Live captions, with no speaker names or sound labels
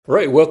All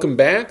right, welcome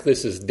back.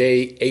 This is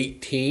day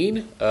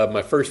 18 of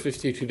my first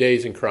 52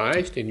 days in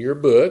Christ. In your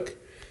book,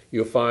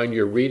 you'll find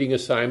your reading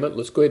assignment.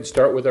 Let's go ahead and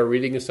start with our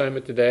reading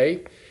assignment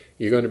today.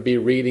 You're going to be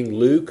reading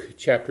Luke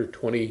chapter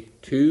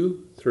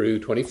 22 through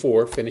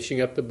 24,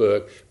 finishing up the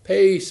book.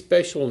 Take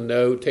special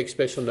note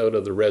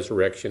of the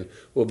resurrection.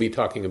 We'll be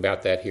talking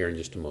about that here in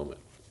just a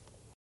moment.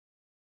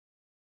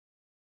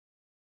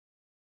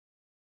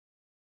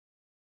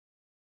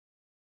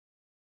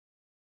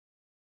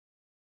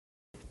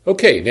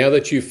 Okay, now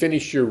that you've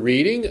finished your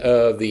reading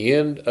of the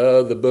end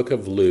of the book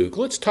of Luke,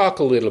 let's talk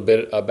a little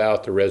bit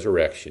about the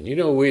resurrection. You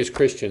know, we as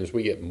Christians,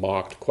 we get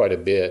mocked quite a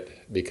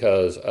bit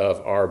because of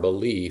our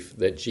belief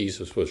that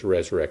Jesus was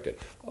resurrected.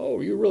 Oh,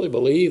 you really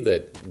believe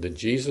that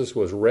Jesus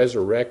was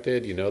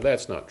resurrected? You know,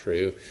 that's not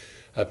true.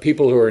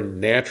 People who are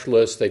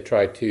naturalists, they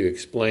try to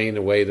explain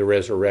away the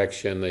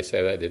resurrection. They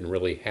say that didn't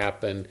really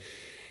happen.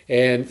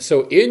 And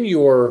so in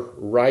your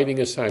writing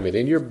assignment,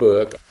 in your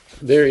book,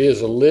 there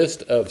is a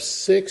list of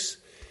 6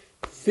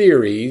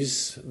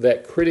 theories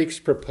that critics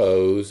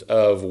propose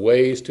of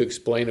ways to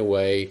explain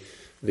away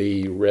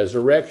the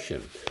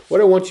resurrection.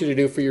 What I want you to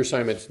do for your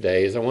assignment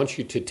today is I want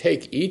you to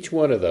take each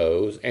one of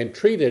those and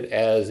treat it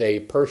as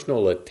a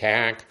personal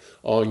attack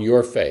on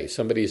your faith.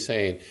 Somebody's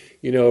saying,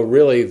 you know,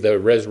 really the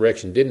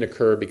resurrection didn't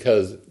occur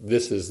because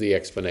this is the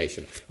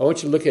explanation. I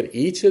want you to look at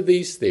each of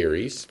these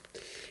theories,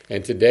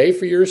 and today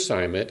for your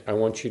assignment, I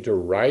want you to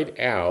write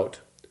out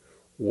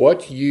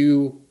what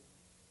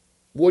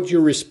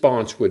your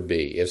response would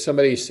be. If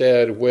somebody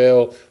said,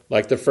 well,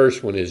 like the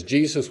first one is,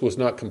 Jesus was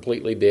not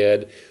completely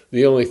dead.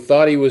 They only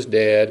thought he was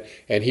dead,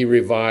 and he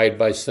revived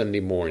by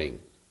Sunday morning.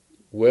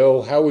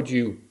 Well, how would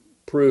you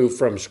prove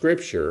from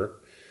Scripture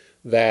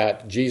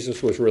that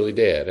Jesus was really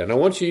dead? And I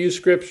want you to use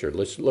Scripture.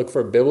 Let's look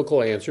for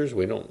biblical answers.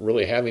 We don't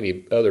really have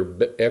any other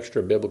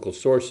extra biblical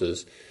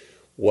sources.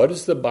 What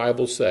does the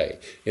Bible say?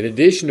 In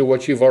addition to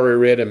what you've already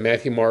read in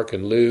Matthew, Mark,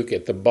 and Luke,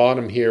 at the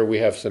bottom here we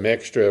have some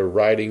extra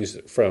writings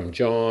from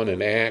John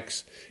and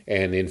Acts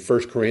and in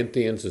 1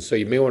 Corinthians, and so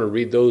you may want to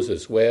read those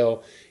as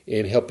well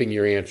in helping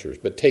your answers.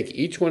 But take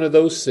each one of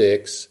those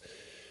 6,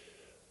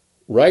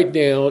 write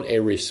down a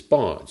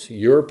response,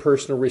 your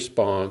personal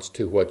response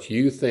to what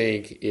you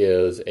think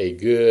is a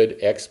good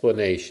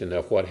explanation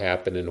of what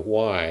happened and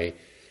why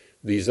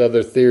these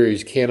other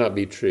theories cannot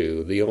be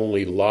true. The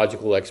only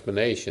logical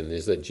explanation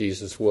is that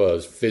Jesus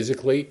was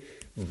physically,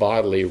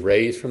 bodily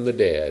raised from the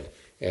dead,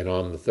 and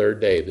on the 3rd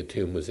day the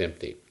tomb was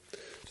empty.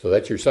 So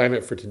that's your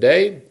assignment for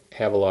today.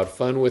 Have a lot of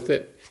fun with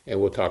it,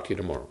 and we'll talk to you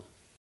tomorrow.